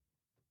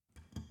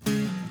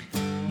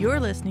You're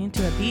listening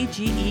to a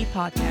BGE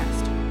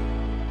podcast.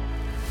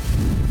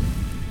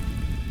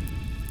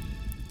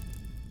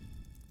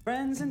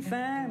 Friends and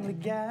family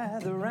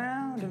gather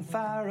round and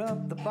fire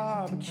up the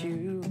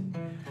barbecue.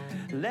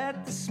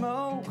 Let the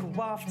smoke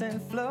waft and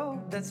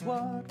float, that's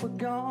what we're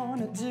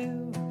gonna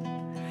do.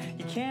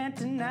 You can't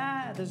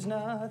deny there's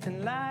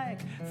nothing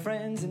like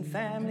friends and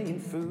family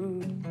and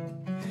food.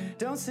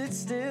 Don't sit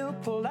still,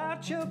 pull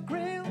out your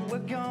grill, we're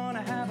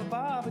gonna have a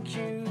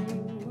barbecue.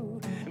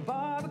 And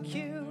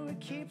barbecue, it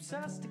keeps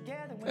us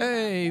together.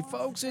 Hey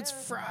folks, it's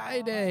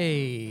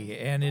Friday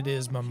and it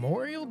is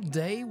Memorial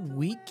Day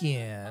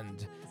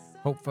weekend.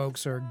 Hope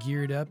folks are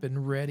geared up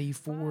and ready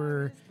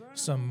for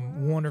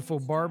some wonderful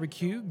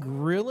barbecue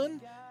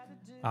grilling.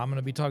 I'm going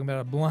to be talking about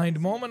a blind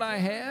moment I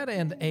had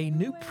and a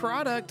new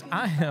product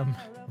I am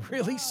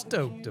really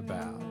stoked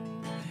about.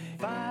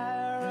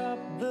 Fire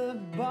up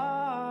the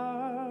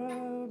barbecue.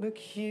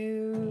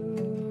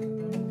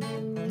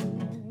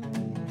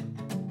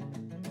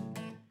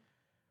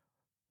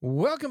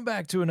 Welcome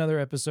back to another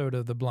episode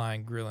of the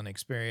Blind Grilling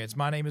Experience.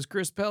 My name is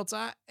Chris Peltz.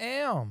 I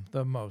am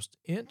the most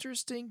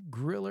interesting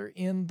griller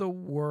in the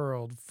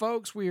world.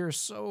 Folks, we are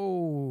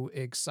so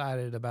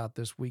excited about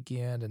this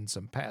weekend and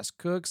some past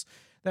cooks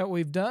that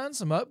we've done,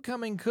 some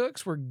upcoming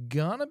cooks we're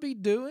gonna be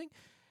doing.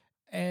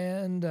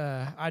 And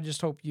I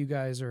just hope you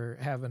guys are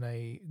having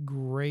a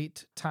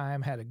great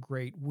time, had a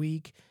great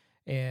week,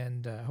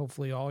 and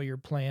hopefully all your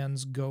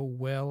plans go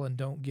well and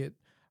don't get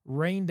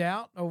rained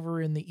out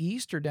over in the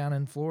east or down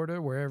in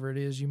Florida, wherever it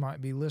is you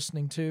might be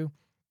listening to.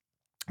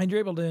 And you're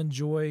able to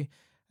enjoy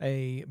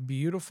a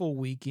beautiful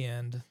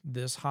weekend,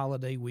 this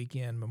holiday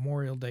weekend,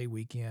 Memorial Day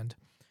weekend.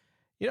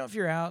 You know, if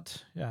you're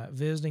out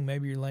visiting,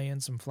 maybe you're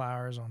laying some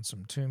flowers on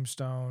some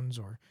tombstones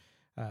or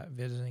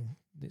visiting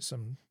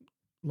some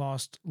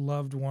lost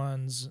loved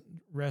ones,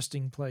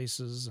 resting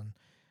places. And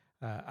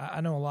I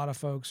know a lot of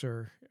folks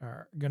are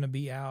going to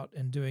be out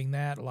and doing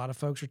that. A lot of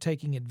folks are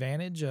taking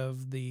advantage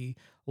of the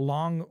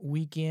long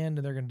weekend,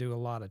 and they're going to do a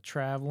lot of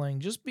traveling.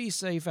 Just be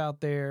safe out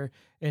there.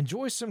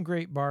 Enjoy some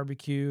great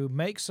barbecue.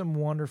 Make some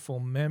wonderful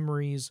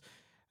memories.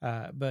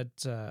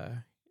 But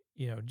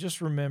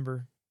just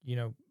remember,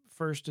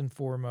 first and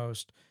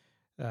foremost,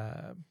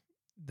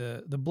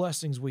 the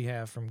blessings we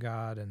have from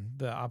God and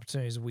the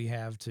opportunities we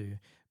have to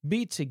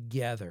be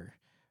together.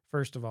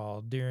 First of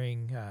all,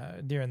 during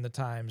the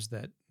times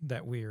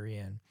that we are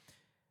in,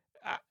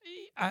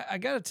 I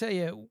got to tell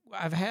you,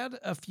 I've had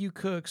a few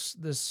cooks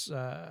this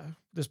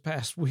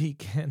past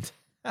week, and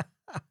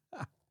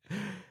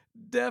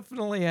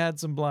definitely had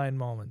some blind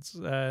moments.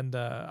 And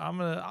I'm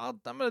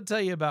gonna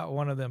tell you about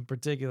one of them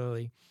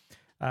particularly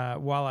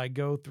while I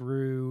go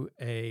through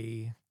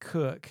a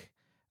cook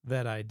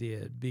that I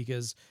did,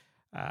 because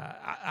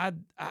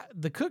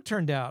the cook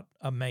turned out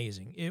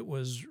amazing. It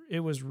was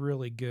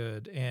really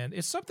good, and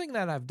it's something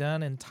that I've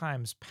done in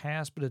times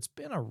past, but it's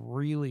been a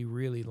really,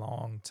 really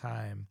long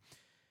time.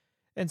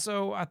 And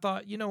so I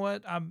thought, you know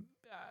what? I've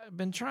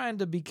been trying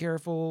to be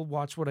careful,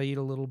 watch what I eat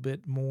a little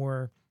bit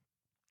more.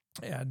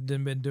 I've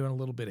been doing a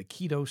little bit of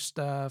keto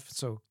stuff,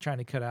 so trying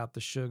to cut out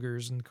the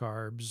sugars and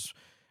carbs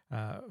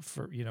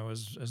for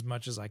as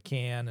much as I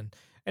can,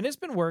 and it's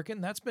been working.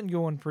 That's been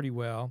going pretty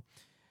well.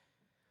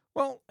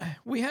 Well,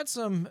 we had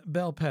some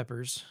bell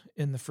peppers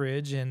in the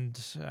fridge, and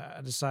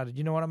I decided,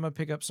 you know what, I'm going to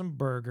pick up some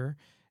burger,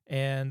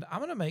 and I'm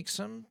going to make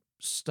some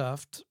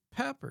stuffed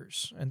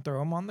peppers and throw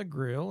them on the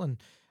grill, and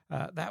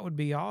that would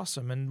be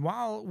awesome. And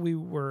while we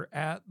were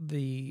at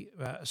the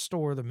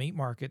store, the meat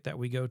market that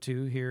we go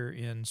to here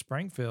in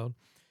Springfield,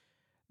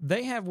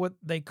 they have what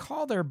they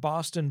call their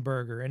Boston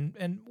burger,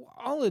 and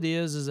all it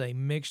is a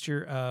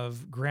mixture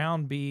of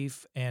ground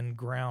beef and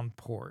ground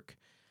pork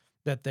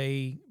that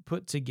they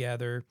put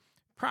together.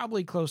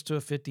 Probably close to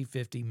a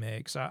 50-50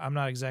 mix. I'm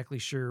not exactly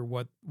sure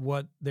what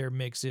their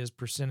mix is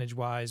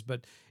percentage-wise,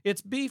 but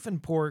it's beef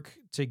and pork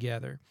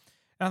together.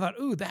 And I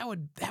thought, ooh, that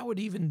would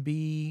even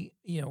be,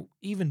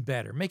 even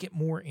better, make it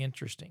more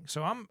interesting.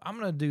 So I'm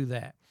going to do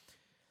that.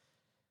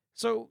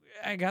 So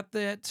I got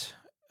that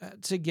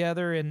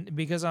together, and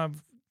because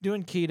I'm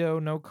doing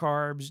keto, no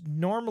carbs,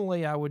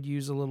 normally I would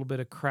use a little bit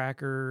of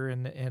cracker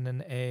and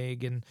an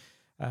egg and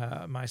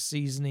my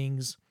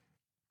seasonings.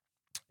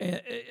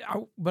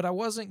 But I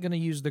wasn't going to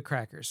use the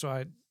cracker. So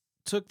I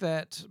took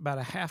that about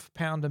a half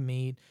pound of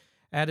meat,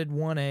 added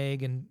one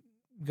egg, and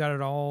got it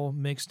all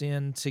mixed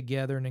in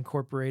together and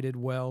incorporated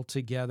well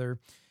together.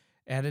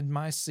 Added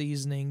my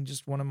seasoning,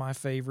 just one of my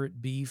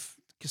favorite beef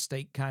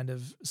steak kind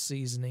of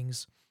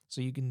seasonings.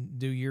 So you can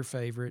do your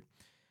favorite.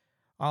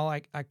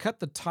 I cut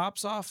the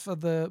tops off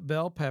of the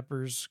bell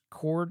peppers,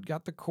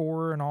 got the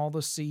core and all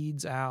the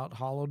seeds out,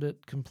 hollowed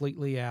it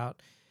completely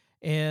out.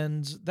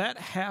 And that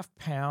half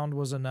pound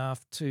was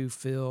enough to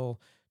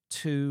fill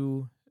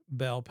 2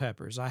 bell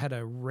peppers. I had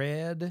a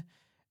red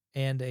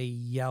and a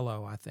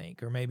yellow, I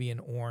think, or maybe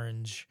an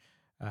orange,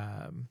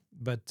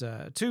 but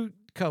 2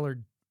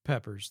 colored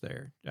peppers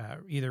there,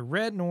 either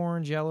red and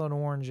orange, yellow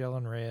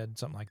and red,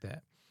 something like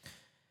that.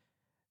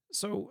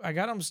 So I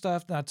got them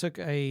stuffed, and I took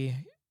a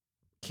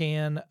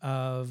can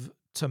of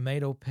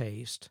tomato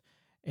paste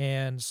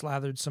and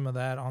slathered some of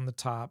that on the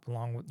top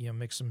along with,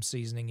 mix some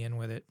seasoning in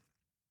with it.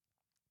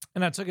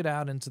 And I took it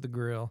out into the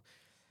grill,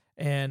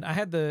 and I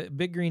had the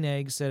big green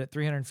egg set at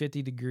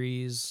 350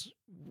 degrees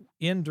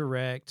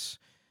indirect,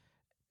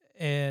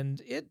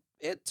 and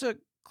it took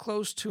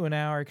close to an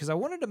hour because I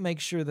wanted to make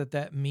sure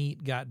that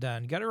meat got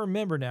done. You got to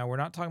remember now, we're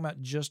not talking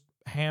about just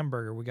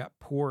hamburger. We got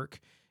pork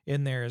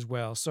in there as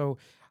well. So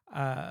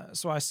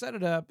I set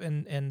it up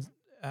and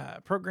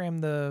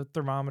programmed the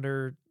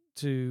thermometer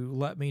to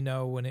let me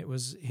know when it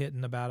was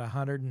hitting about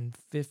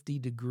 150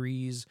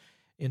 degrees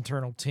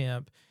internal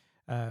temp.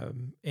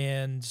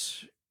 And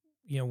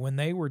when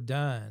they were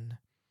done,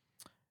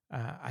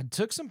 I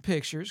took some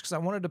pictures because I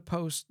wanted to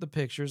post the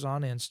pictures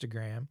on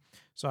Instagram.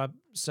 So I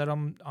set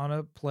them on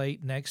a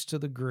plate next to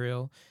the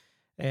grill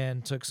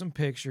and took some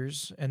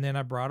pictures, and then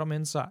I brought them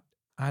inside.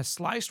 I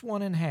sliced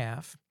one in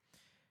half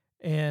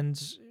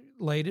and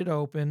laid it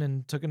open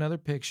and took another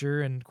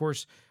picture. And of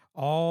course,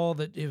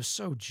 it was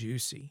so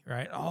juicy,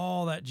 right?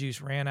 All that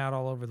juice ran out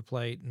all over the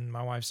plate. And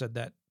my wife said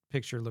that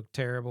picture looked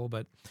terrible,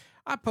 but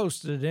I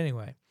posted it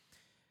anyway.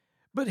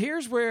 But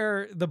here's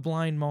where the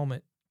blind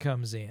moment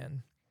comes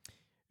in,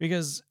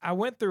 because I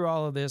went through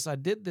all of this. I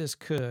did this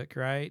cook,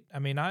 right? I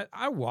mean, I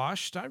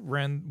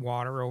ran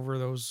water over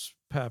those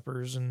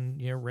peppers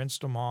and,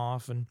 rinsed them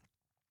off and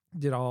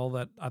did all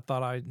that I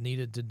thought I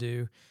needed to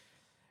do,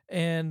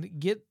 and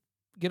get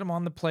them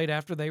on the plate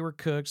after they were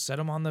cooked, set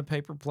them on the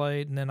paper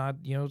plate, and then I,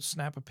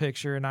 snap a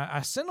picture, and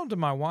I sent them to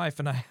my wife,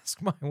 and I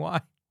asked my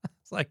wife,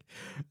 it's like,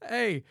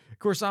 hey, of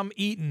course I'm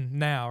eating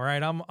now,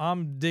 right?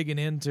 I'm digging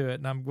into it,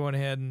 and I'm going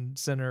ahead and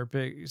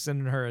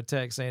sending her a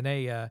text saying,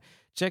 hey,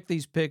 check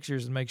these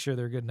pictures and make sure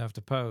they're good enough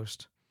to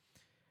post.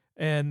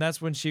 And that's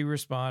when she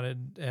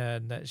responded,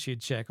 and that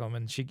she'd check them,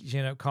 and she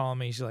ended up calling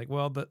me. She's like,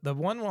 well, the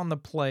one on the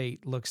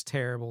plate looks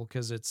terrible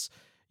because it's,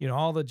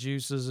 all the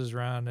juices is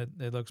around it.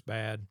 It looks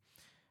bad.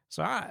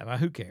 So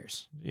who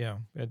cares?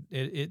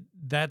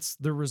 That's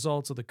the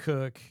results of the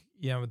cook.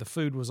 The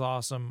food was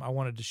awesome. I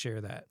wanted to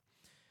share that.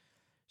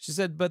 She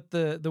said, but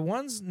the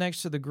ones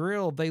next to the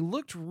grill, they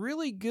looked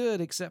really good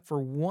except for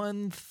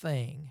one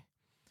thing.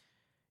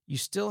 You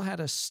still had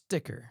a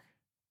sticker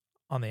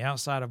on the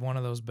outside of one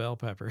of those bell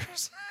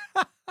peppers.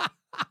 I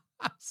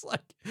was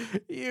like,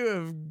 you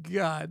have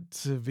got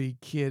to be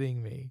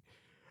kidding me.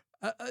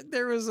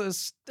 There was a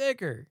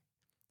sticker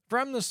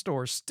from the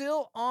store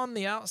still on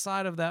the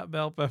outside of that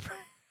bell pepper.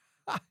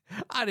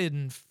 I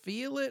didn't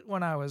feel it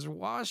when I was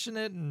washing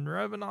it and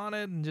rubbing on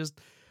it, and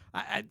just,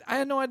 I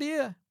had no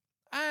idea.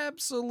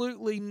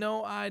 Absolutely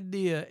no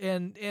idea.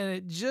 And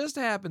it just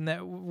happened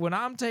that when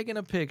I'm taking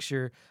a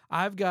picture,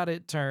 I've got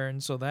it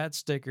turned so that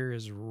sticker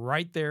is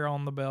right there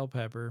on the bell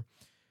pepper.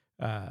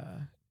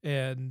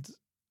 And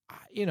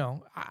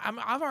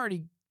I've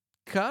already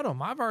cut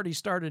them. I've already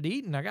started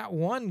eating. I got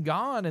one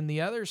gone and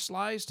the other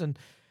sliced and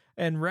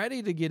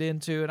ready to get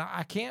into. And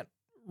I can't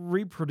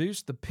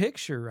reproduce the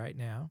picture right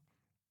now.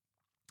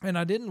 And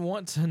I didn't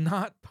want to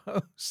not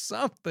post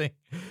something.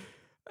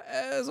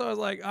 So I was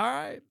like, all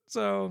right.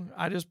 So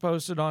I just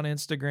posted on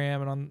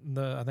Instagram and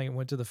I think it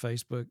went to the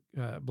Facebook,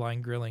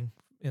 Blind Grilling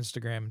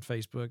Instagram and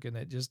Facebook. And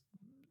it just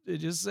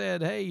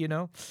said, hey,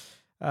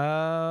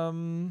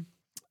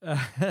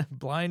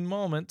 blind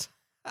moment.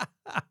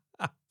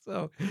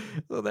 So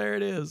there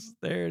it is.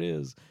 There it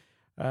is.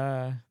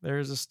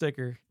 There's a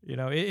sticker,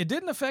 it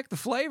didn't affect the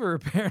flavor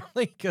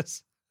apparently,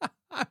 because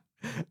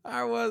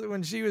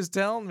when she was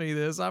telling me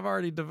this, I've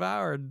already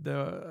devoured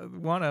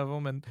one of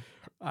them, and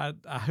I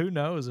who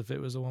knows if it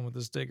was the one with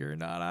the sticker or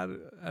not.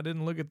 I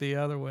didn't look at the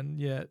other one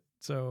yet,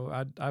 so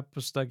I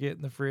stuck it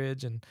in the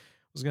fridge and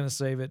was gonna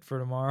save it for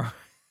tomorrow.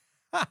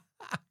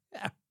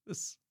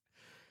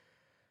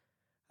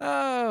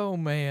 Oh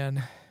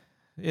man,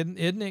 isn't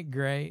it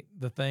great,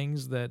 the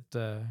things that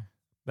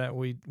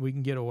we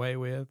can get away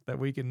with, that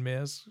we can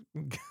miss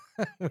when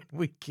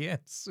we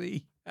can't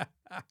see.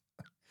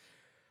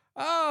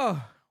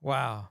 Oh,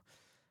 wow.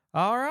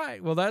 All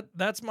right. Well,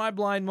 that's my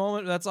blind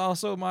moment. That's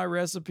also my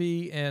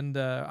recipe, and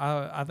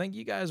I think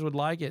you guys would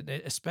like it,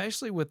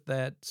 especially with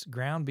that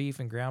ground beef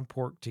and ground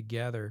pork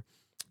together,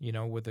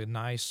 with a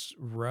nice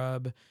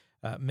rub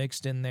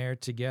mixed in there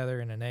together,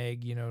 and an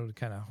egg, to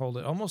kind of hold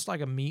it almost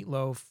like a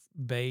meatloaf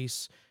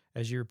base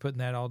as you're putting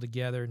that all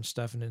together and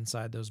stuffing it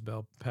inside those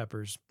bell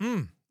peppers.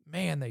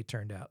 Man, they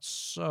turned out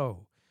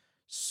so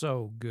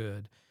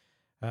good.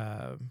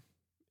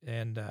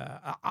 And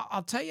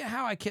I'll tell you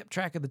how I kept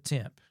track of the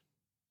temp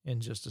in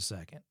just a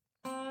second.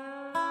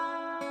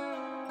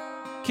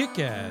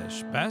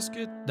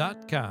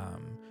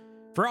 KickashBasket.com.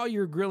 For all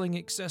your grilling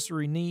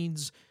accessory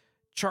needs,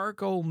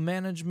 charcoal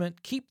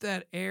management, keep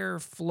that air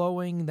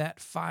flowing, that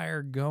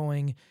fire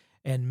going,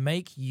 and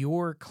make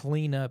your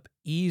cleanup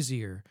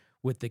easier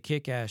with the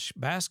Kick-Ash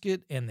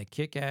basket and the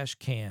Kick-Ash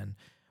can.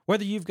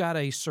 Whether you've got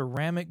a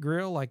ceramic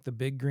grill like the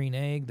Big Green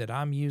Egg that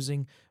I'm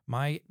using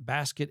my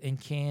basket and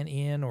can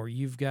in, or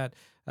you've got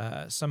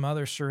some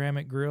other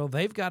ceramic grill.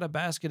 They've got a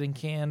basket and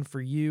can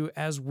for you,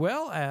 as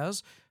well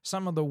as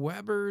some of the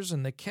Webers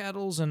and the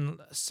Kettles and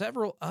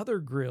several other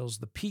grills,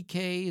 the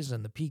PKs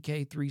and the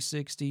PK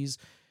 360s.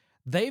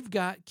 They've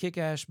got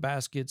kick-ass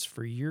baskets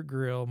for your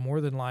grill,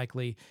 more than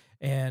likely,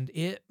 and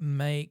it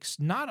makes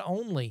not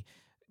only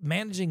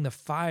managing the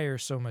fire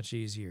so much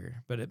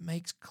easier, but it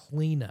makes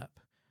cleanup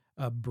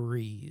a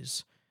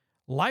breeze.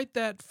 Light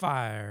that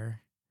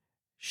fire,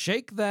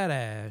 shake that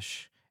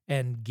ash,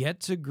 and get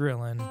to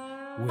grilling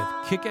with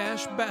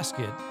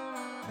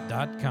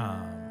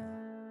kickashbasket.com.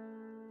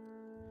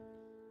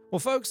 Well,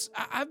 folks,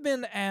 I've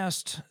been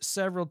asked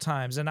several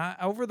times, and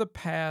over the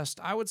past,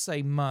 I would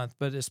say month,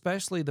 but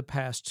especially the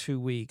past 2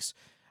 weeks,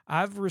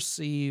 I've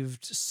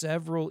received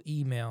several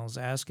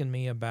emails asking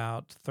me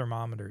about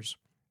thermometers.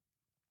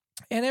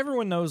 And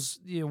everyone knows,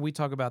 we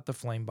talk about the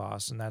Flame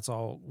Boss, and that's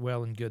all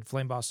well and good.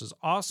 Flame Boss is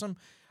awesome.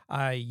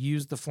 I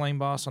use the Flame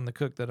Boss on the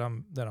cook that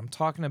I'm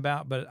talking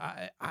about, but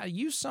I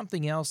use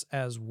something else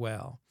as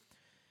well.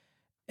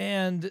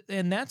 And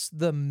that's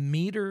the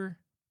Meter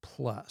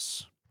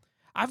Plus.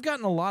 I've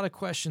gotten a lot of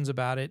questions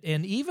about it,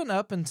 and even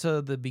up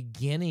until the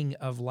beginning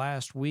of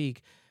last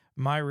week,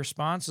 my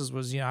responses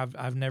was,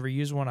 I've never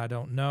used one. I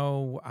don't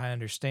know. I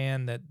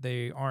understand that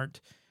they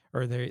aren't,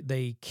 or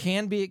they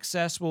can be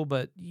accessible,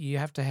 but you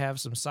have to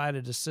have some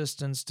sighted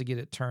assistance to get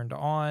it turned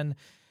on.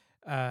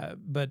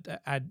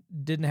 But I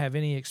didn't have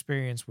any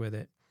experience with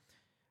it.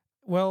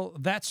 Well,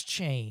 that's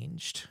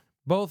changed.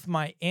 Both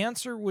my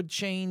answer would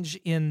change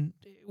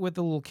with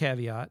a little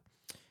caveat,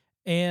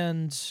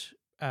 and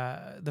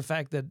the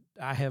fact that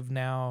I have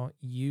now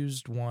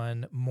used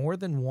one more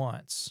than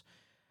once.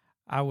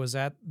 I was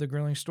at the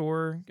grilling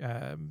store,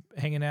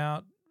 hanging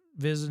out,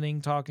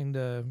 visiting, talking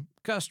to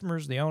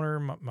customers, the owner,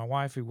 my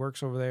wife who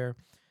works over there.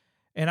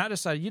 And I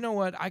decided, you know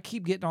what? I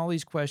keep getting all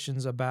these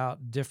questions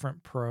about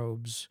different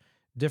probes,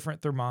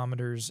 different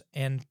thermometers,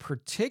 and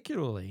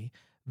particularly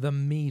the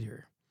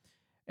meter.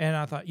 And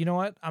I thought, you know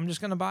what? I'm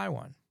just going to buy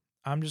one.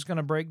 I'm just going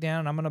to break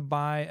down and I'm going to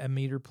buy a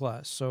Meter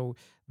Plus. So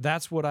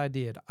that's what I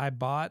did. I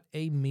bought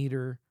a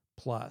Meter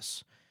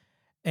Plus.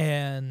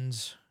 And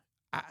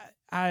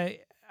I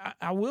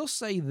will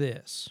say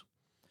this.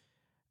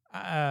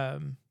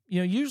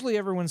 Usually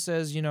everyone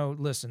says,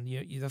 listen,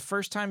 the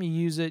first time you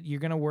use it, you're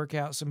going to work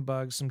out some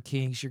bugs, some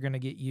kinks. You're going to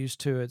get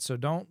used to it. So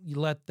don't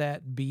let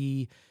that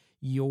be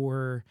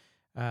your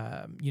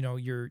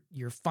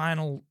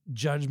final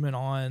judgment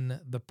on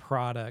the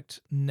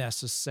product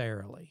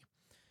necessarily.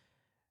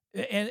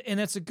 And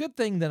it's a good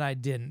thing that I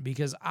didn't,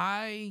 because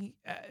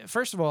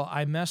first of all,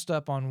 I messed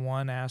up on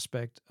one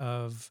aspect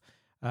of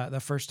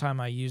the first time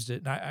I used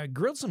it. I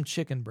grilled some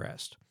chicken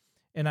breast,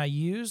 and I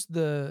used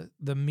the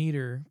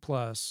Meter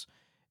Plus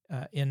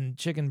in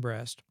chicken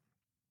breast,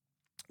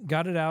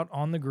 got it out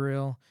on the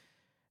grill,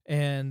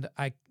 and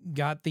I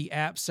got the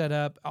app set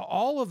up.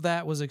 All of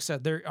that was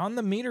accepted. There on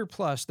the Meter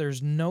Plus,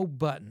 there's no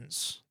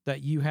buttons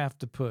that you have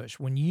to push.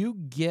 When you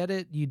get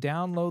it, you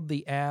download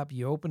the app,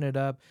 you open it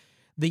up.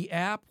 The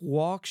app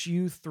walks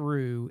you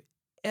through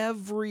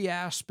every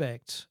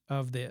aspect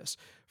of this,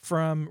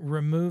 from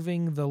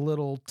removing the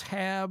little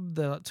tab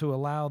to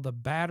allow the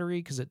battery,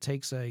 because it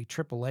takes a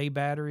AAA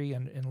battery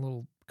and a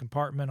little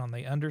compartment on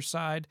the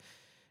underside,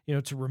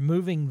 to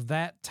removing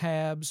that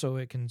tab so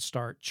it can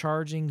start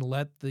charging,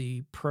 let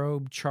the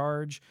probe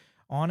charge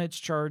on its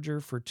charger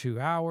for 2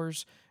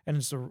 hours. And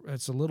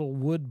it's a little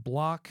wood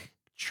block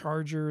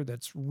charger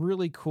that's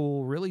really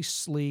cool, really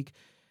sleek.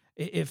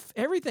 If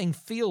everything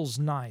feels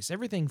nice,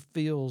 everything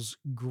feels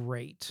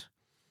great.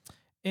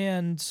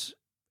 And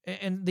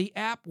the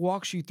app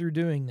walks you through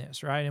doing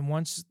this, right? And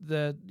once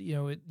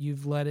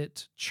you've let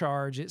it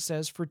charge, it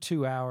says for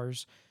 2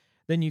 hours,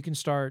 then you can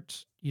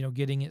start,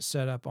 getting it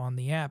set up on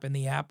the app. And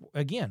the app,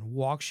 again,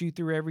 walks you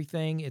through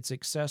everything. It's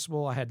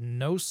accessible. I had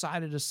no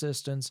sighted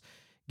assistance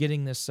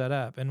getting this set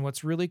up. And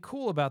what's really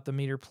cool about the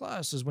Meter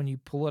Plus is when you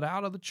pull it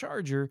out of the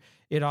charger,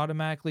 it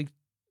automatically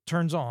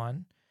turns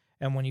on.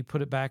 And when you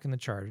put it back in the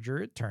charger,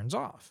 it turns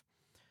off.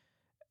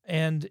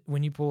 And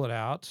when you pull it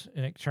out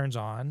and it turns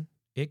on,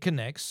 it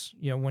connects.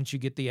 Once you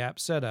get the app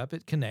set up,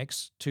 it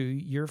connects to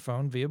your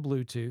phone via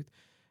Bluetooth,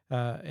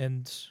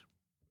 and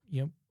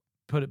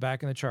put it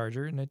back in the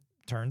charger, and it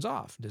turns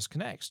off,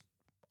 disconnects.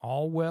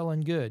 All well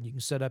and good. You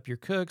can set up your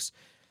cooks.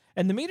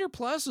 And the Meter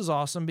Plus is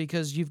awesome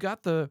because you've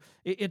got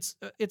it's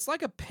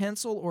like a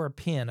pencil or a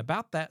pen,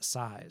 about that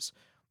size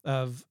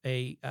of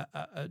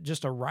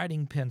just a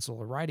writing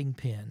pencil, a writing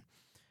pen.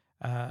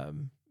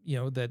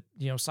 That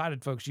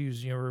sighted folks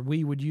use, or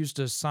we would use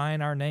to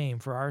sign our name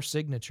for our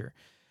signature,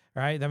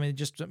 right? I mean,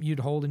 just you'd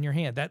hold in your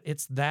hand.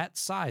 It's that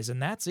size,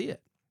 and that's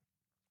it.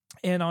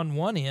 And on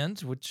one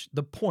end, which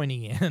the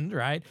pointy end,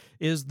 right,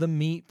 is the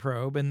meat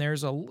probe, and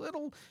there's a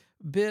little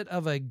bit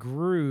of a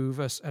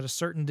groove at a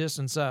certain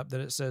distance up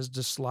that it says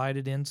to slide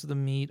it into the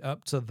meat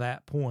up to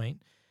that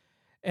point.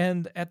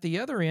 And at the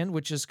other end,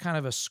 which is kind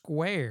of a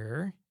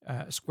squared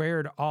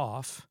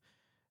off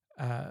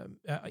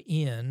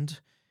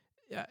end,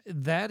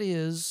 that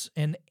is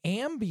an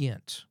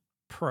ambient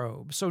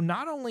probe. So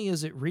not only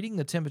is it reading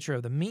the temperature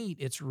of the meat,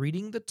 it's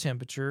reading the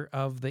temperature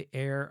of the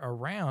air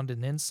around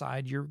and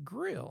inside your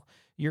grill,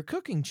 your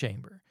cooking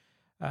chamber,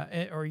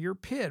 or your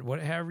pit,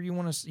 whatever you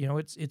want to,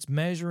 it's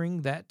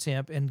measuring that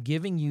temp and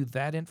giving you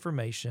that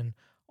information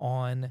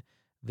on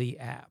the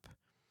app.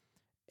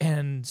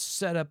 And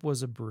setup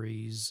was a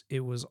breeze.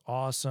 It was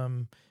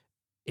awesome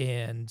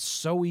and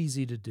so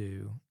easy to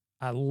do.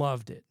 I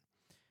loved it.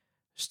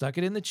 Stuck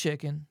it in the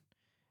chicken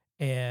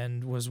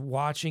and was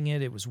watching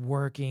it. It was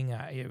working.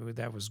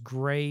 That was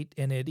great.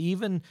 And it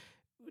even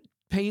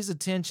pays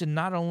attention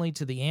not only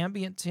to the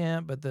ambient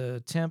temp, but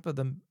the temp of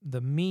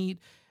the meat.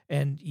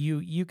 And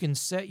you can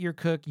set your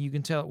cook. You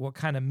can tell it what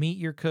kind of meat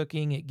you're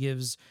cooking. It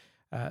gives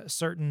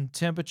certain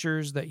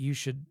temperatures that you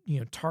should,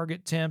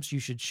 target temps you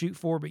should shoot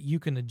for, but you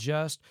can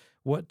adjust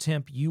what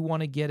temp you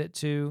want to get it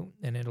to,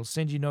 and it'll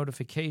send you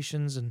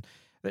notifications. And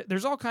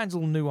there's all kinds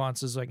of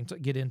nuances I can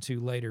get into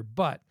later.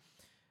 But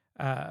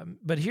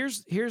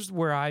here's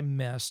where I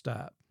messed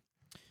up.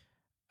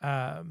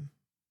 I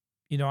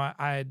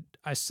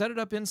set it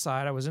up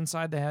inside. I was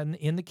inside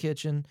in the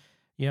kitchen.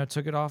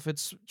 Took it off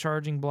its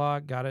charging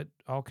block, got it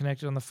all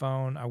connected on the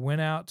phone. I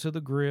went out to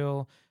the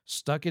grill,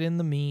 stuck it in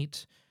the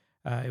meat.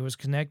 It was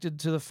connected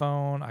to the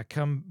phone. I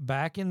come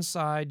back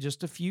inside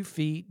just a few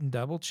feet and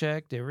double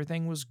checked.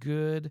 Everything was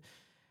good.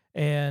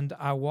 And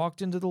I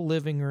walked into the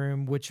living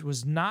room, which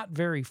was not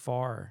very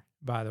far,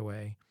 by the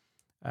way.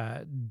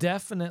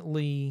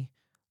 Definitely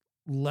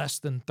less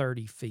than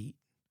 30 feet.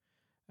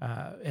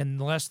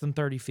 And less than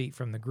 30 feet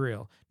from the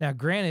grill. Now,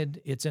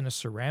 granted, it's in a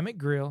ceramic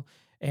grill.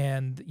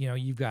 And,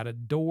 you've got a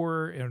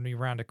door and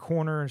around a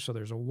corner, so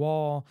there's a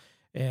wall.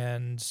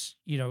 And,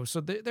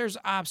 so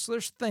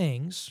there's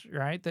things,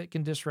 right, that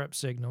can disrupt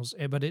signals,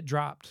 but it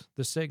dropped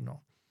the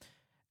signal.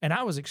 And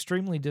I was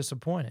extremely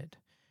disappointed.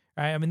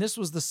 Right? I mean, this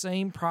was the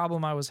same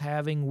problem I was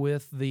having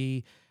with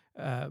the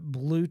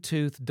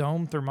Bluetooth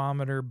dome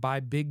thermometer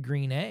by Big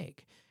Green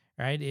Egg,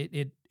 right?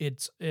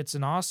 It's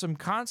an awesome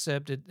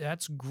concept.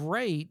 That's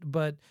great,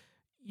 but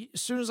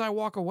as soon as I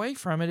walk away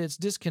from it, it's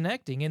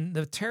disconnecting. And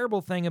the terrible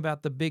thing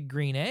about the Big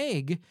Green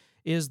Egg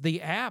is the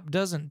app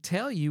doesn't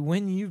tell you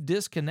when you've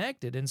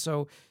disconnected. And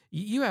so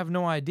you have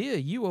no idea.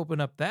 You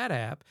open up that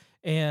app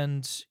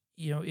and,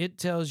 it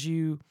tells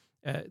you,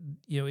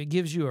 it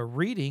gives you a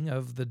reading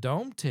of the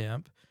dome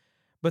temp,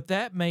 but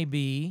that may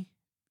be,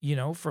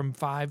 from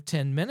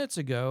 5-10 minutes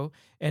ago,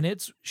 and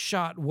it's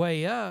shot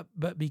way up,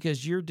 but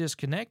because you're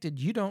disconnected,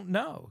 you don't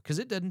know because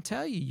it doesn't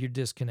tell you you're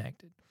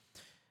disconnected.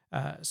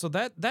 So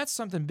that's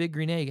something Big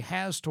Green Egg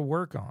has to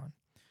work on.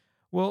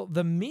 Well,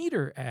 the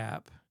Meter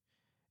app,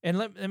 and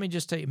let me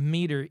just tell you,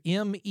 Meter,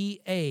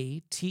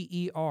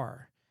 Meater. All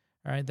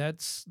right,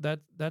 that's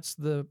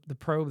the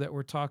probe that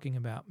we're talking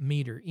about,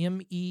 Meter,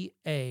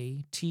 Meater,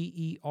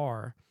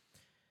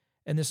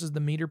 and this is the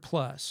Meter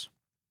Plus.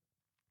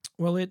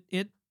 Well,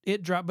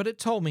 it dropped, but it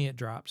told me it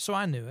dropped, so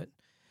I knew it.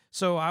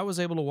 So I was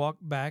able to walk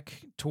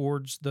back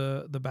towards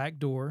the back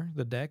door,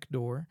 the deck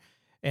door,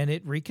 and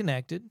it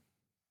reconnected.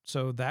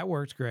 So that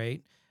worked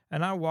great.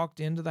 And I walked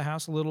into the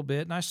house a little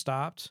bit and I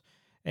stopped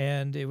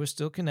and it was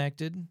still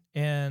connected.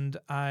 And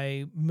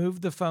I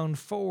moved the phone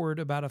forward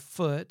about a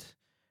foot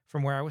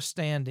from where I was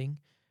standing,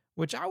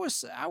 which I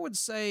would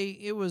say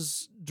it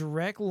was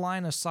direct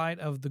line of sight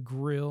of the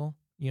grill,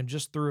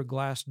 just through a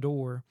glass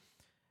door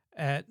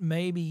at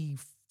maybe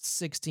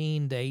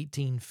 16 to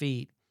 18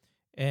 feet.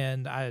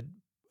 And I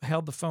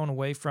held the phone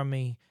away from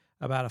me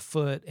about a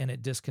foot and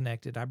it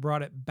disconnected. I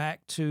brought it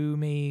back to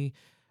me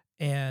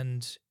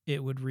and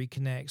it would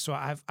reconnect. So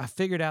I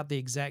figured out the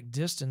exact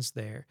distance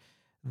there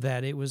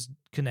that it was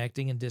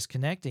connecting and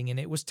disconnecting, and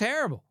it was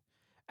terrible.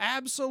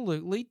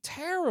 Absolutely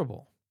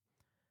terrible.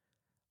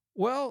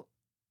 Well,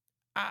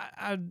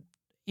 I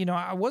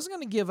wasn't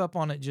going to give up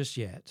on it just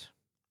yet,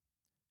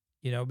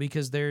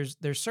 because there's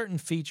certain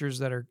features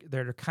that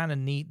are kind of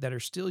neat that are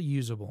still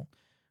usable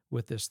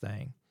with this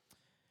thing.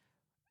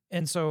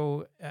 And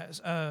so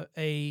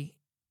a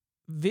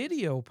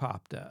video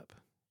popped up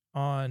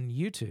on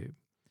YouTube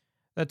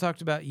that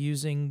talked about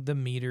using the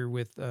Meter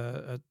with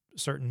a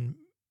certain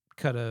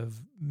cut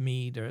of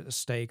meat or a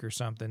steak or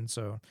something.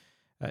 So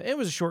it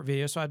was a short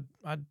video, so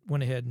I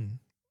went ahead and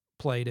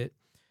played it.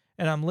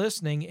 And I'm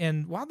listening,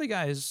 and while the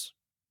guy's,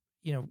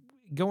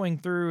 going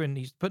through and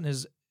he's putting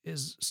his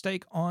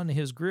steak on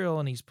his grill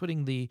and he's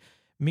putting the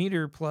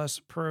Meter Plus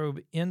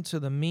probe into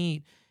the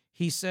meat,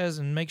 he says,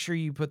 and make sure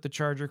you put the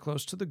charger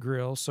close to the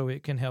grill so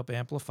it can help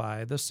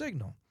amplify the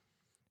signal.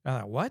 I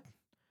thought, what?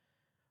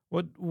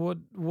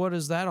 What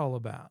is that all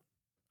about?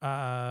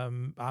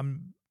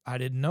 I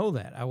didn't know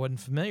that. I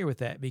wasn't familiar with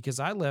that because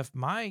I left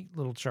my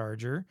little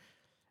charger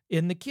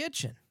in the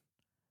kitchen,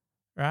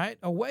 right?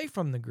 Away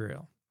from the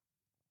grill.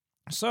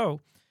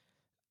 So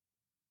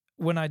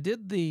when I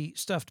did the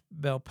stuffed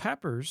bell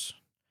peppers,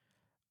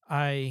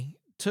 I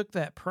took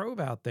that probe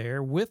out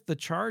there with the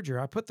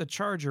charger. I put the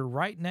charger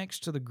right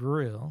next to the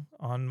grill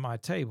on my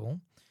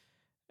table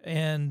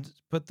and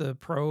put the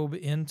probe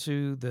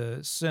into the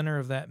center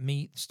of that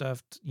meat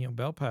stuffed,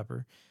 bell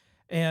pepper,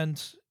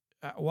 and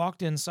I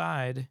walked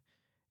inside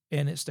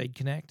and it stayed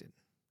connected.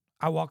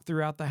 I walked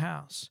throughout the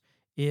house.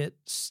 It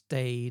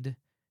stayed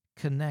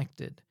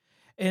connected.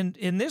 And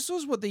this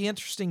was what the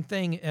interesting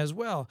thing as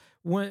well.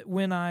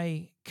 When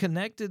I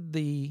connected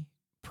the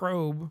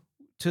probe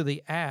to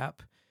the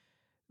app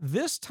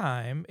this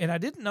time, and I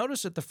didn't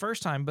notice it the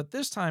first time, but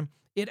this time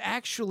it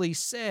actually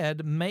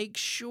said, make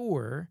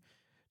sure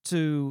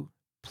to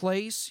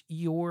place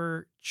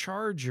your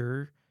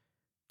charger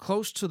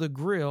close to the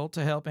grill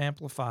to help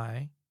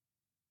amplify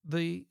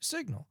the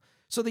signal.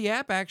 So the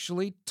app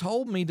actually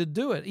told me to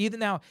do it. Even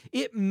now,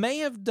 it may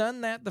have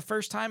done that the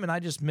first time and I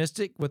just missed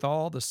it with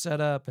all the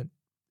setup and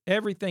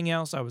everything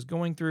else I was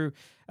going through.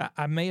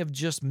 I may have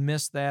just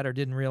missed that or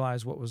didn't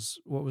realize what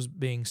was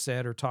being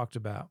said or talked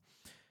about.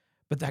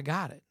 But I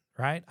got it,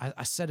 right?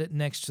 I set it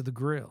next to the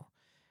grill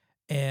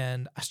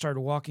and I started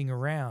walking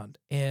around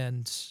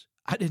and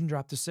I didn't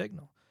drop the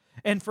signal.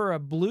 And for a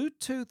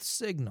Bluetooth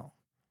signal,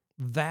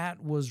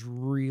 that was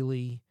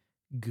really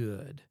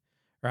good,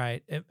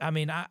 right? I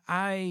mean,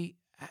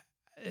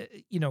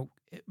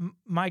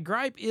 my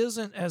gripe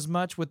isn't as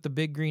much with the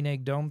Big Green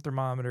Egg Dome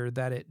thermometer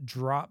that it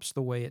drops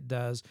the way it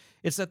does.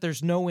 It's that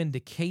there's no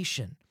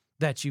indication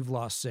that you've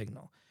lost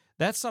signal.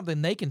 That's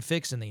something they can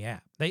fix in the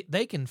app.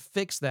 They can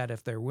fix that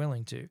if they're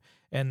willing to,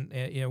 and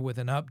with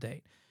an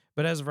update.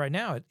 But as of right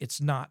now,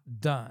 it's not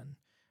done,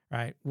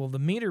 right? Well, the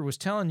meter was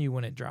telling you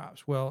when it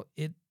drops. Well,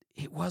 it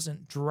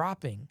wasn't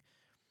dropping,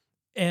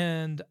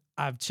 and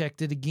I've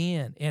checked it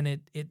again,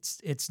 and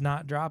it's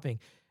not dropping.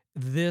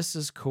 This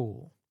is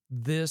cool.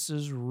 This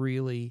is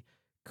really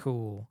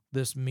cool.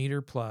 This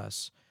Meter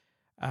Plus,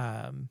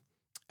 I'm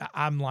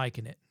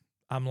liking it.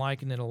 I'm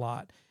liking it a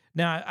lot.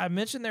 Now, I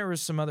mentioned there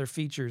was some other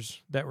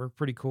features that were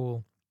pretty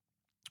cool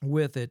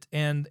with it,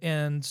 and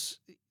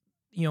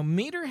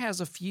Meter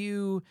has a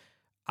few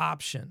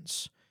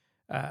options.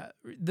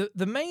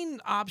 The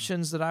main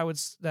options that I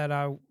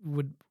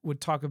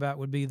would talk about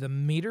would be the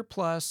Meter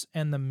Plus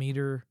and the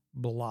Meter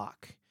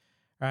Block.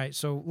 All right,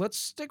 so let's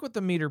stick with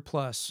the Meter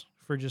Plus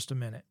for just a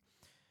minute.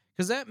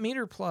 Because that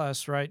Meter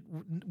Plus, right,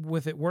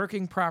 with it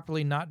working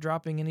properly, not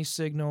dropping any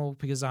signal,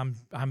 because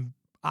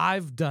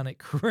I've done it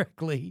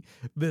correctly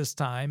this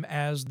time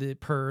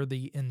per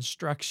the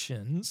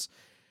instructions.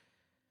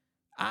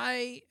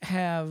 I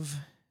have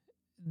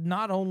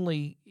not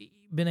only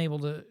been able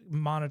to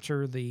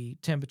monitor the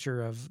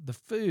temperature of the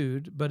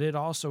food, but it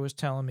also is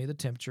telling me the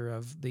temperature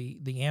of the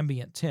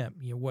ambient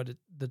temp, what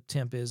the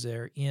temp is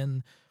there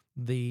in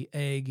the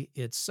egg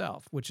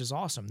itself, which is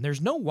awesome. There's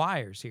no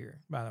wires here,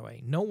 by the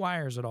way, no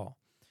wires at all.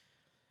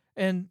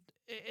 And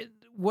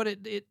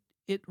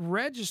it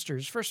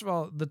registers, first of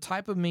all, the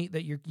type of meat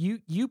that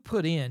you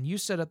put in. You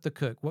set up the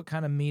cook. What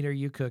kind of meat are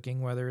you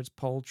cooking? Whether it's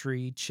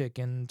poultry,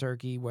 chicken,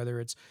 turkey, whether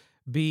it's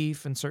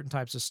beef and certain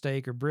types of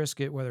steak or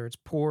brisket, whether it's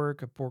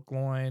pork, a pork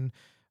loin,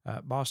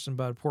 Boston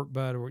butt, pork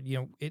butt, or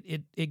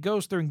it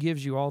goes through and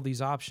gives you all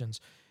these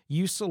options.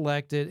 You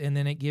select it, and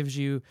then it gives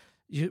you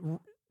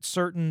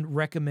certain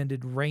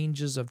recommended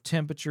ranges of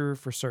temperature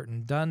for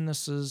certain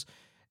donenesses.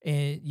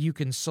 And you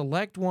can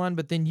select one,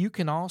 but then you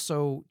can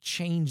also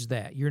change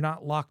that. You're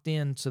not locked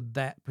into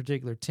that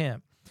particular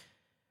temp.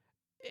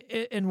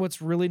 And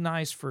what's really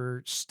nice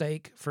for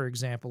steak, for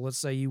example, let's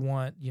say you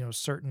want,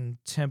 certain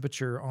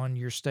temperature on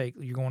your steak.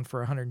 You're going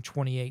for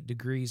 128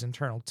 degrees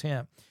internal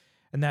temp,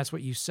 and that's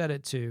what you set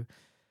it to.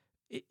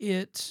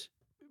 It,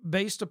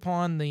 based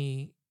upon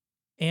the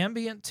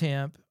ambient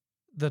temp,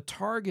 the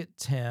target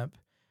temp,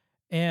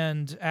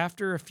 and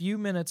after a few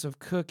minutes of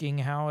cooking,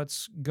 how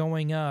it's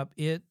going up,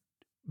 it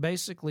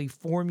basically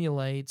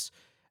formulates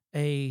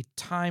a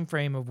time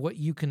frame of what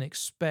you can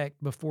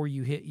expect before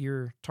you hit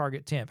your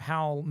target temp.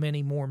 How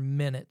many more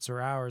minutes or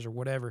hours or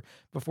whatever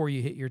before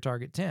you hit your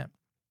target temp.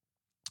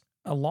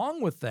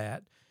 Along with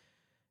that,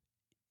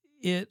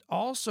 it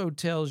also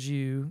tells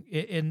you,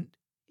 it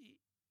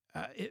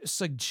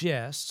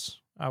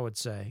suggests, I would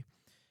say,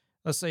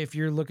 let's say if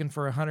you're looking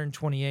for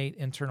 128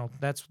 internal,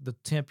 that's the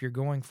temp you're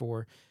going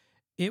for.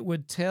 It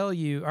would tell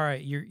you, all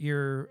right,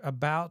 you're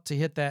about to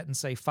hit that and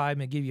say 5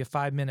 minutes, give you a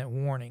 5-minute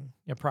warning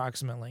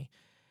approximately.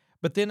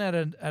 But then at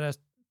a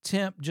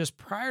temp just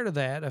prior to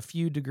that, a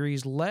few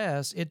degrees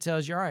less, it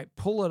tells you, all right,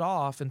 pull it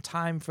off and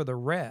time for the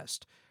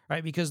rest,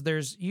 right? Because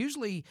there's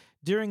usually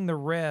during the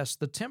rest,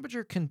 the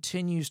temperature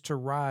continues to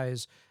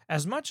rise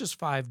as much as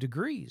 5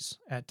 degrees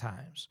at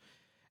times.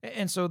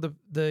 And so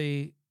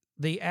the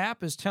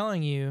app is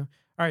telling you,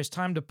 all right, it's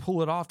time to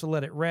pull it off to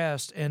let it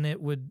rest, and it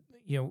would,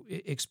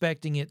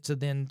 expecting it to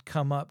then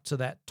come up to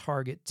that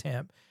target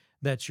temp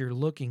that you're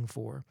looking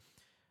for.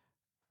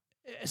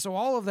 So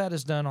all of that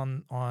is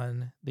done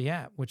on the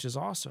app, which is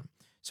awesome.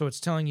 So it's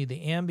telling you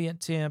the ambient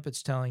temp,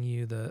 it's telling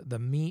you the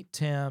meat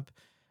temp.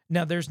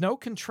 Now there's no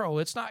control.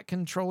 It's not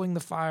controlling the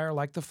fire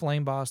like the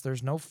Flame Boss.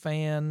 There's no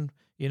fan,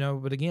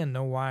 but again,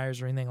 no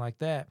wires or anything like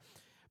that.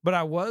 But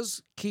I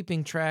was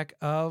keeping track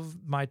of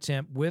my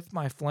temp with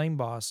my Flame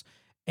Boss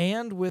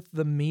and with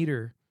the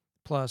Meter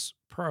Plus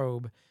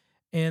probe.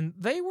 And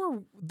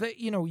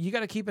you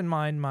got to keep in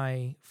mind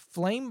my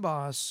Flame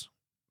Boss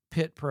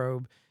pit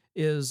probe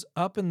is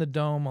up in the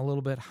dome a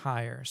little bit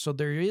higher. So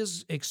there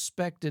is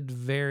expected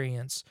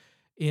variance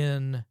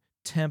in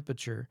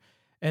temperature.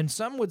 And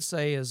some would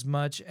say as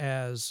much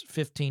as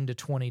 15 to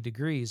 20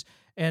 degrees.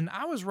 And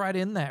I was right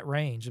in that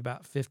range,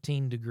 about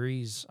 15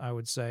 degrees, I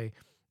would say,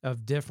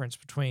 of difference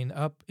between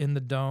up in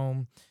the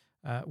dome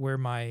where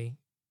my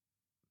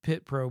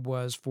pit probe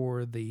was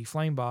for the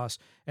Flame Boss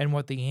and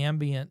what the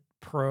ambient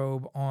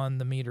probe on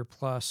the Meter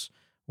Plus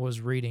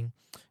was reading,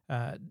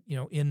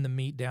 in the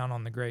meat down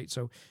on the grate.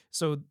 So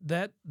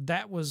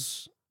that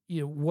was,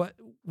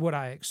 what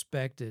I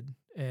expected.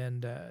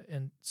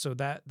 And so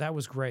that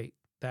was great.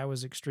 That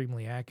was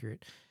extremely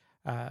accurate.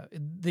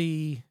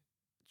 The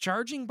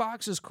charging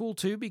box is cool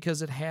too,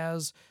 because it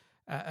has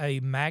a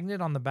magnet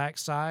on the back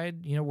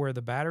side, where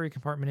the battery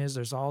compartment is.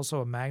 There's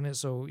also a magnet.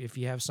 So if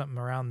you have something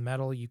around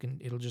metal, you can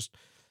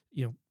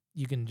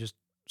just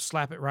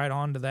slap it right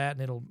onto that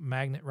and it'll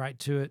magnet right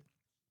to it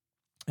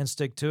and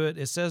stick to it.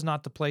 It says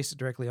not to place it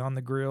directly on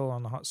the grill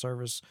on the hot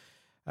surface.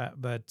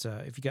 But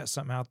if you got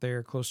something out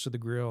there close to the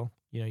grill,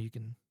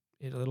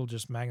 it'll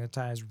just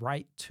magnetize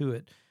right to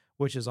it,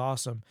 which is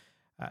awesome.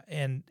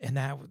 And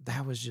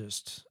that was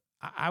just,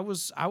 I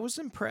was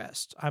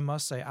impressed. I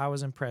must say I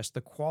was impressed.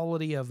 The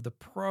quality of the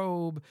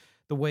probe,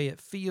 the way it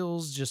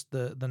feels, just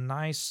the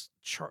nice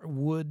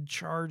wood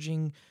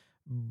charging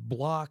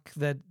block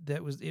that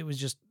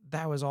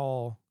was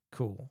all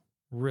cool.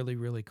 Really,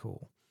 really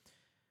cool.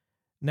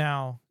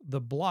 Now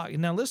the block,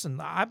 listen,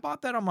 I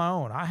bought that on my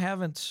own. I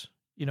haven't,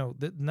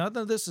 none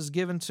of this is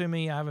given to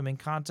me. I haven't been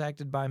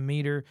contacted by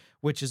Meter,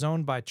 which is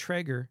owned by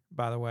Traeger,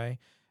 by the way.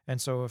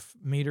 And so if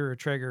Meter or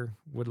Traeger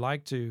would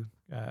like to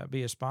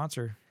be a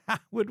sponsor, I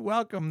would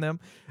welcome them.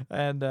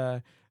 And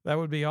that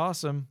would be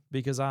awesome,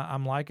 because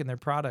I'm liking their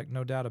product,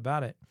 no doubt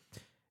about it.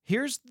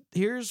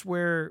 Here's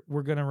where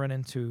we're going to run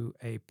into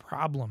a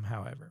problem,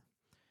 however,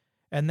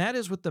 and that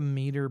is with the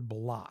Meter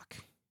block.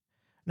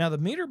 Now, the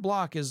Meter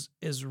block is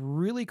a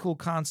really cool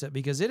concept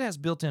because it has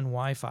built-in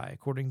Wi-Fi,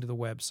 according to the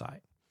website.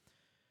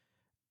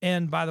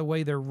 And by the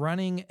way, they're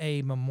running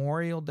a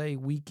Memorial Day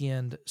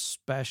weekend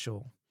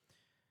special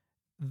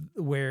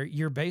where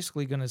you're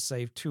basically going to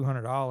save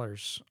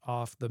 $200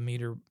 off the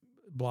Meter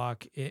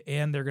block,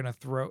 and they're going to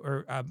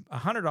throw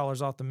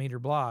 $100 off the Meter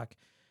block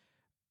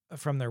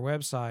from their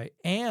website,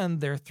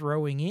 and they're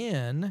throwing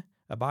in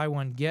a buy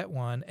one get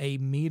one, a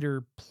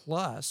Meter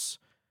Plus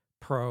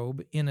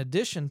probe in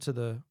addition to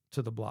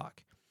the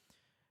block.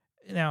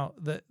 Now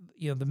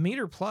the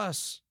Meter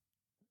Plus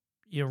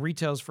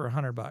retails for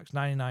 $100,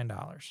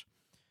 $99.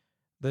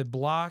 The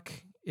block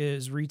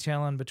is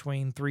retailing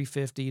between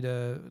 $350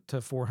 to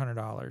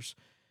 $400.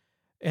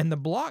 And the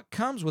block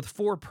comes with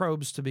 4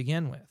 probes to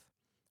begin with.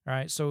 All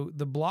right. So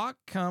the block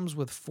comes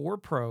with 4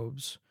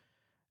 probes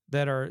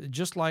that are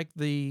just like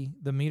the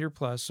Meter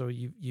Plus. So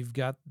you've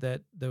got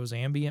those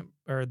ambient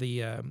or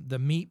the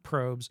meat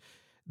probes.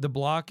 The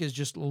block is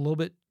just a little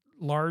bit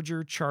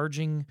larger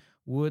charging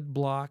wood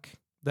block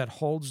that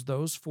holds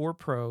those 4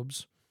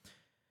 probes,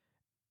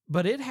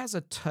 but it has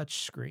a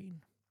touch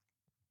screen.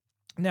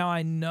 Now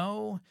I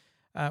know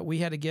we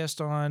had a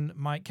guest on,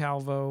 Mike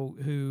Calvo,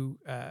 who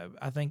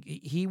I think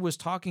he was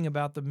talking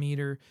about the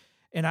Meter,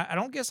 and I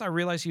don't guess I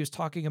realized he was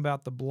talking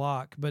about the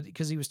block, but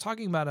because he was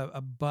talking about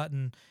a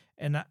button,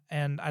 and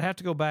I'd have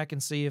to go back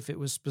and see if it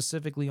was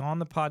specifically on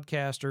the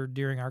podcast or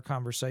during our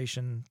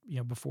conversation,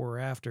 before or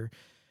after.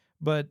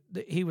 But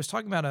he was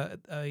talking about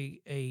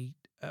a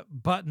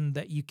button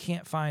that you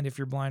can't find if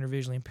you're blind or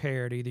visually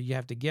impaired. Either you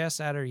have to guess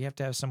at it, or you have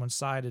to have someone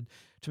sighted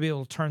to be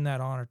able to turn that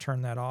on or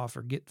turn that off,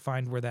 or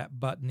find where that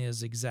button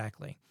is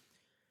exactly.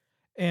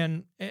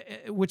 And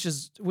which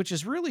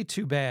is really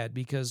too bad,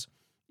 because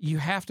you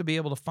have to be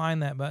able to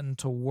find that button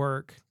to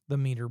work the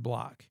Meter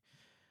block.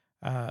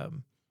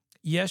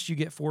 Yes, you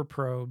get 4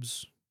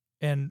 probes,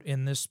 and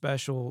in this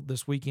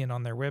weekend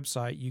on their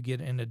website, you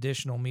get an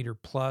additional Meter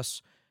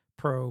Plus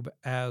probe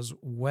as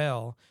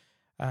well.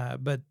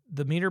 But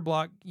the Meter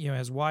block,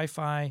 has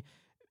Wi-Fi.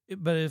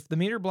 But if the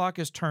Meter block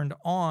is turned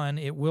on,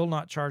 it will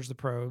not charge the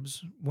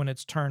probes. When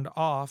it's turned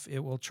off, it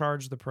will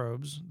charge the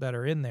probes that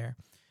are in there.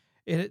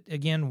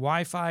 Again,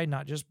 Wi-Fi,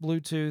 not just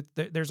Bluetooth.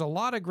 There's a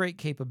lot of great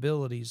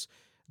capabilities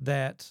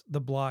that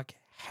the block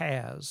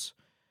has.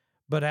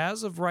 But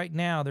as of right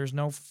now, there's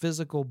no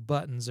physical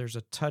buttons. There's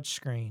a touch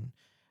screen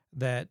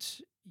that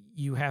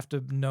you have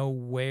to know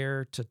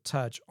where to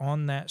touch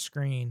on that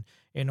screen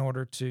in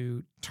order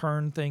to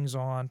turn things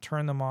on,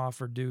 turn them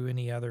off, or do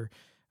any other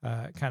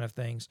kind of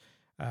things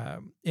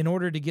in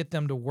order to get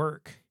them to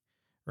work,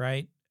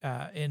 right?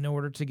 In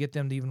order to get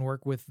them to even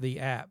work with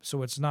the app.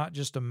 So it's not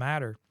just a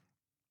matter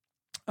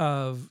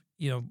of,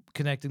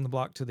 connecting the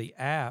block to the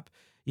app.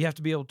 You have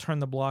to be able to turn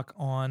the block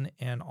on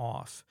and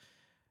off.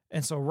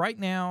 And so right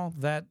now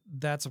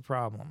that's a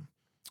problem.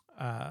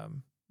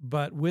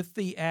 But with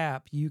the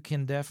app, you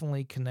can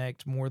definitely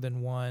connect more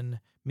than one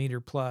Meter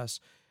Plus.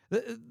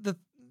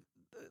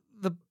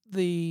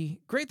 The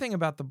great thing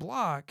about the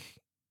block,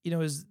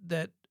 is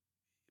that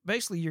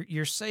basically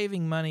you're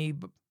saving money,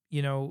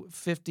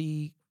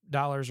 $50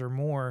 or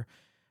more,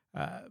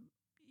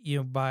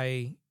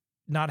 by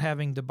not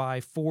having to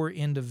buy 4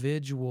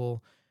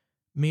 individual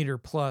Meter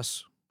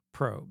Plus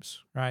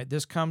probes, right?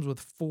 This comes with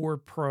 4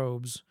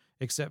 probes,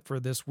 except for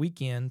this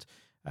weekend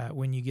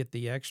when you get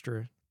the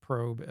extra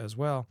probe as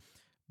well.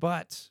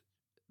 But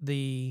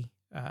the,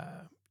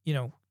 but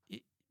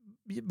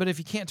if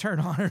you can't turn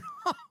it on or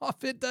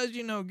off, it does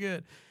you no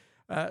good.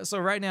 So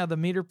right now, the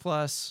Meter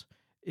Plus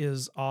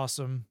is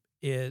awesome.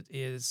 It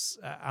is.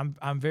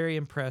 I'm very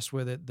impressed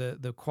with it.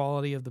 The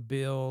quality of the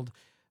build,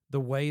 the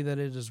way that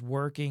it is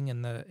working,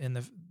 and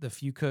the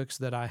few cooks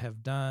that I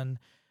have done,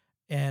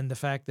 and the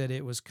fact that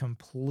it was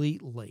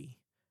completely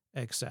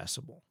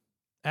accessible,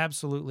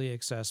 absolutely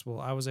accessible.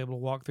 I was able to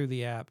walk through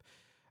the app.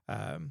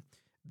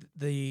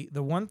 The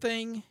one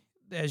thing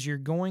as you're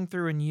going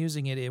through and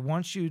using it, it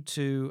wants you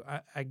to.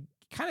 I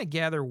kind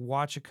of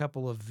watch a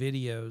couple of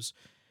videos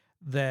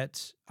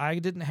that I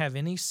didn't have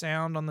any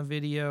sound on the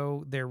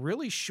video. They're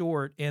really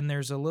short, and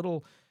there's a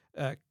little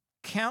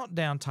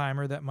countdown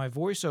timer that my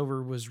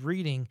voiceover was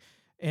reading.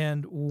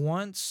 And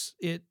once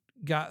it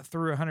got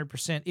through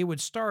 100%, it would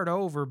start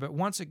over. But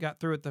once it got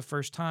through it the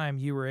first time,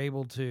 you were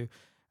able to,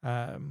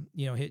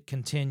 hit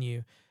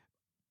continue.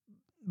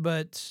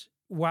 But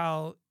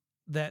while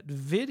that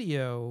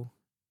video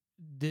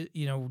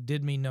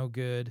did me no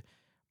good,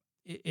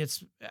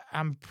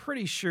 I'm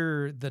pretty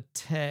sure the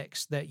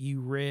text that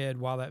you read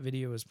while that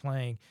video was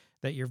playing,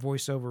 that your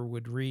voiceover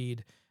would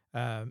read,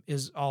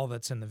 is all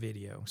that's in the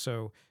video.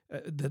 So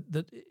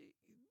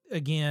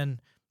again,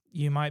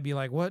 you might be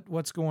like,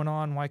 what's going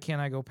on? Why can't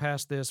I go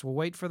past this? Well,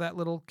 wait for that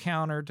little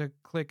counter to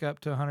click up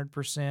to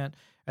 100%.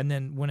 And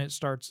then when it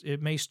starts,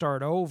 it may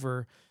start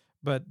over,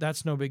 but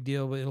that's no big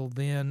deal. It'll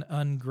then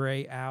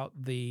ungray out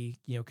the,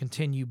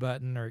 continue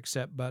button or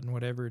accept button,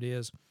 whatever it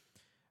is.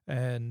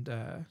 And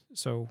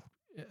so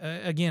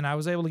again, I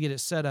was able to get it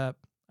set up.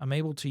 I'm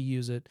able to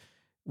use it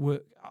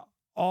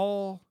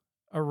all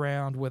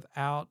around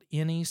without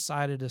any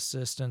sighted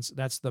assistance.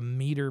 That's the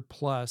Meter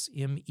Plus,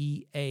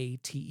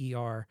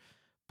 MEATER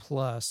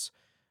Plus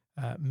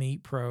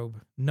meat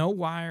probe. No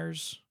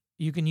wires.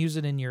 You can use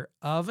it in your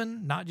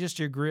oven, not just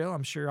your grill.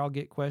 I'm sure I'll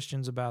get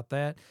questions about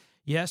that.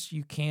 Yes,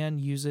 you can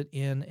use it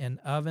in an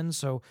oven.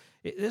 So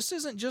this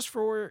isn't just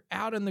for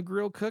out in the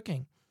grill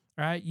cooking,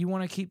 right? You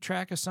want to keep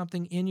track of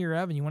something in your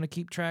oven. You want to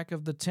keep track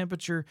of the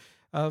temperature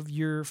of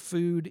your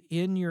food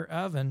in your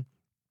oven.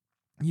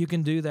 You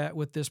can do that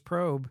with this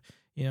probe.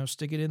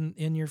 Stick it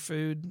in your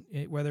food,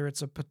 whether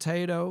it's a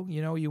potato,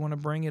 you want to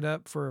bring it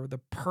up for the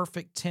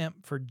perfect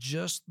temp for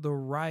just the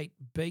right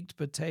baked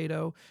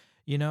potato,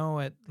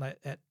 at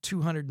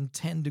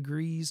 210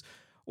 degrees,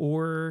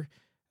 or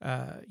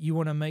you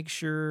want to make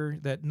sure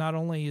that not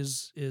only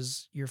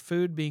is your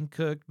food being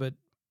cooked, but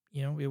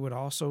it would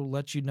also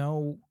let you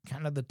know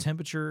kind of the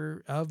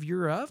temperature of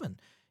your oven.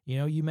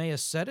 You may have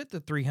set it to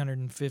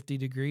 350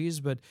 degrees,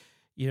 but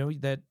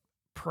that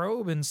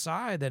probe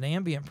inside, that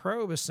ambient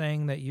probe, is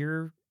saying that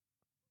your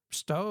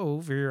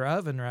stove, or your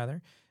oven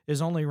rather,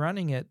 is only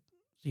running at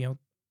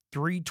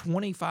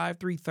 325,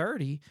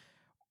 330,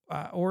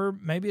 or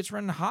maybe it's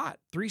running hot,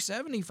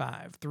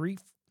 375,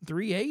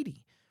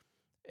 380,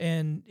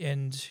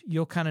 and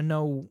you'll kind of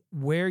know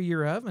where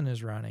your oven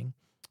is running,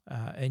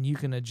 and you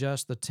can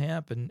adjust the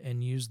temp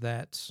and use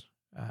that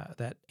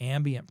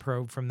ambient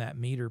probe from that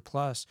Meter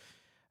Plus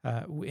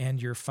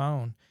and your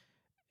phone.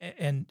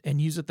 And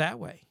use it that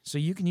way. So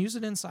you can use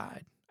it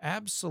inside.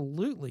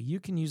 Absolutely. You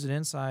can use it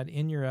inside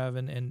in your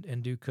oven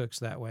and do cooks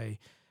that way.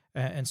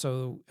 And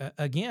so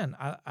again,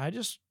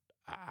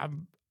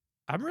 I'm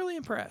really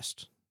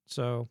impressed.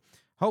 So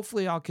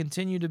hopefully I'll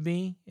continue to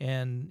be,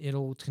 and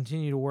it'll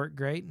continue to work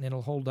great, and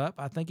it'll hold up.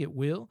 I think it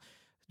will,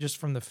 just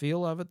from the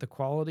feel of it, the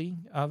quality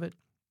of it.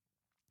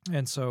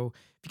 And so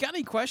if you got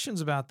any questions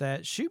about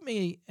that, shoot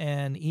me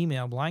an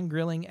email,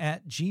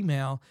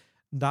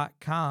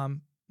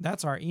 blindgrilling@gmail.com.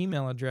 That's our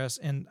email address.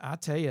 And I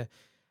tell you,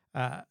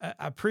 I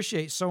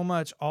appreciate so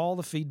much all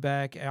the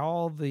feedback,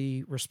 all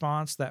the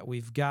response that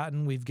we've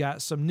gotten. We've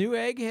got some new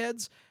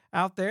eggheads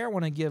out there. I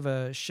want to give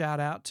a shout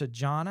out to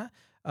Jonna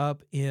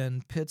up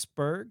in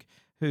Pittsburgh,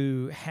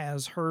 who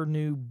has her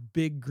new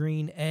big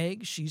green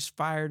egg. She's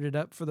fired it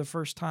up for the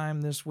first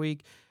time this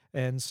week.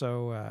 And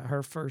so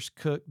her first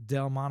cooked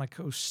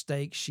Delmonico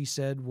steak, she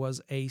said, was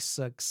a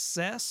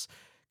success.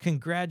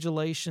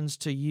 Congratulations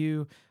to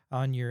you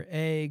on your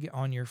egg,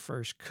 on your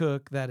first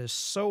cook. That is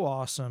so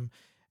awesome.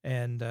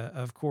 And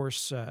of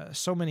course,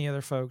 so many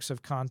other folks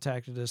have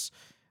contacted us.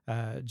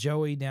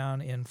 Joey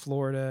down in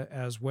Florida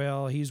as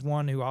well. He's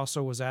one who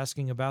also was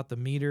asking about the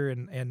meter,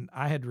 and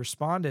I had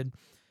responded,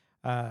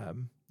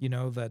 kind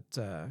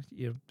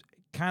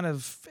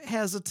of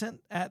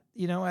hesitant at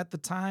the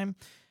time.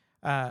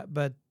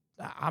 But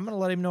I'm going to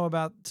let him know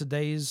about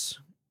today's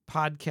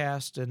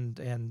podcast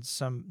and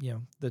some,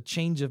 the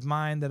change of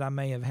mind that I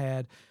may have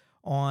had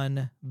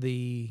on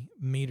the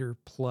Meter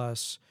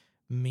Plus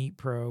meat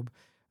probe.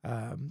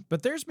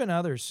 But there's been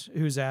others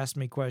who's asked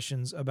me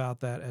questions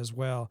about that as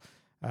well.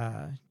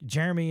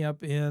 Jeremy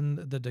up in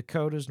the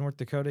Dakotas, North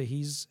Dakota,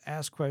 he's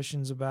asked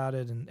questions about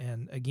it.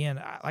 And again,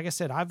 like I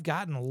said, I've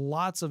gotten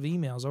lots of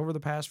emails over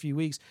the past few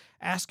weeks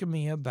asking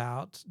me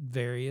about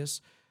various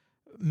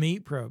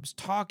meat probes,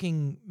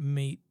 talking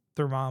meat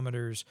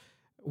thermometers,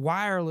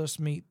 wireless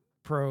meat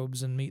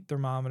probes and meat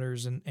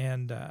thermometers.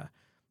 I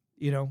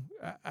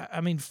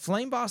mean,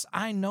 Flame Boss,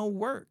 I know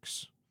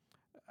works.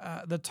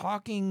 The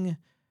talking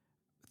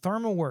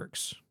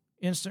ThermalWorks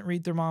instant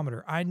read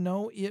thermometer, I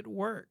know it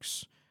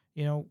works.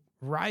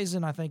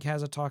 Ryzen, I think,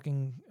 has a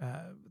talking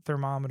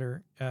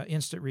thermometer,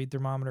 instant read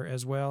thermometer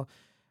as well.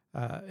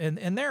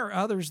 And there are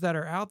others that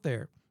are out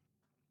there.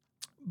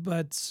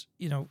 But,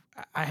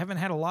 I haven't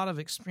had a lot of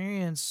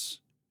experience,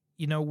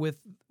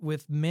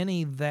 with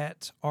many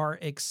that are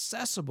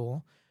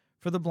accessible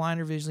for the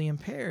blind or visually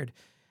impaired.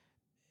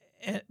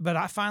 But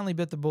I finally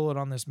bit the bullet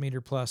on this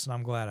Meter Plus, and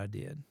I'm glad I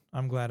did.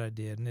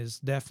 And it's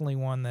definitely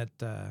one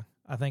that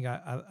I think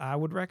I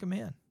would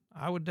recommend.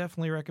 I would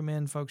definitely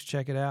recommend folks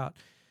check it out.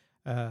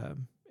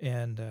 And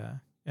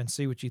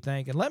see what you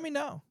think. And let me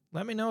know.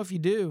 Let me know if you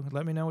do.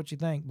 Let me know what you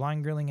think.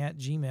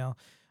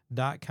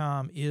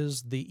 blindgrilling@gmail.com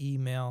is the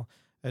email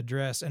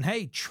address. And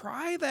hey,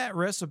 try that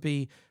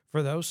recipe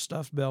for those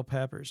stuffed bell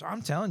peppers.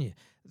 I'm telling you,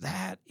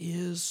 that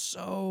is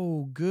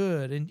so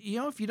good. And,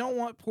 if you don't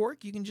want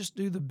pork, you can just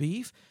do the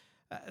beef.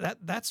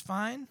 That's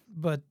fine.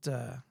 But,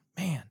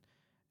 man,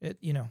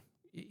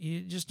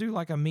 you just do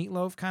like a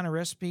meatloaf kind of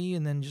recipe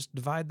and then just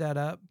divide that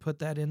up, put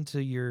that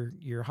into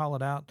your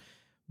hollowed out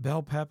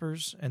bell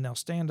peppers, and they'll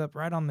stand up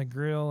right on the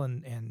grill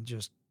and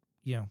just,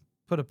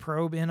 put a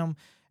probe in them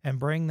and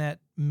bring that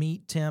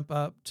meat temp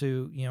up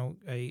to,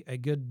 a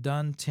good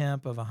done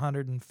temp of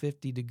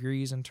 150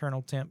 degrees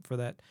internal temp for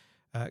that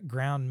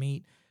ground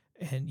meat.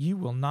 And you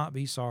will not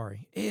be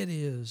sorry. It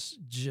is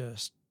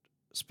just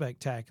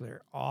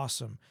spectacular.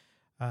 Awesome.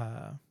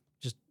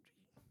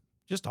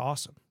 Just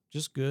awesome.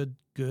 Just good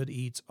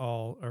eats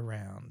all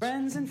around.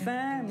 Friends and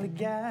family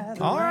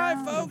gather. All right,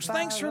 folks,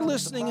 thanks for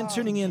listening and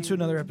tuning in to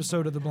another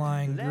episode of the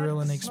Blind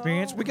Grilling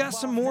Experience. We got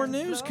some more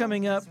news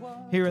coming up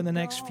here in the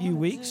next few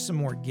weeks, some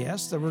more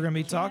guests that we're going to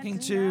be talking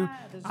to.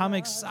 I'm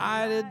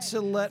excited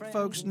to let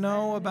folks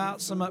know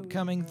about some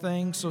upcoming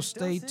things, so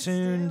stay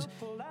tuned.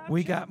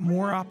 We got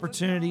more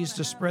opportunities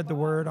to spread the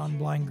word on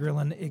Blind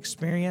Grilling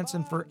Experience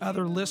and for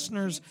other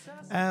listeners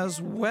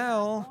as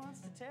well.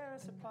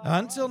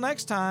 Until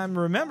next time,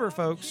 remember,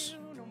 folks,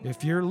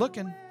 if you're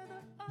looking,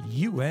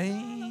 you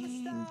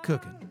ain't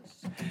cooking.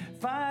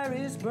 Fire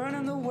is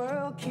burning, the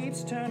world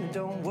keeps turning.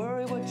 Don't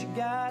worry what you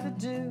gotta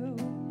do.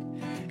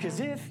 'Cause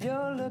if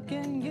you're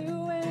looking,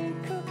 you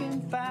ain't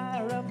cooking.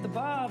 Fire up the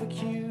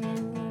barbecue.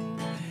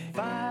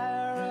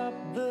 Fire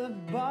up the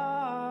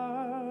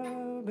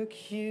barbecue.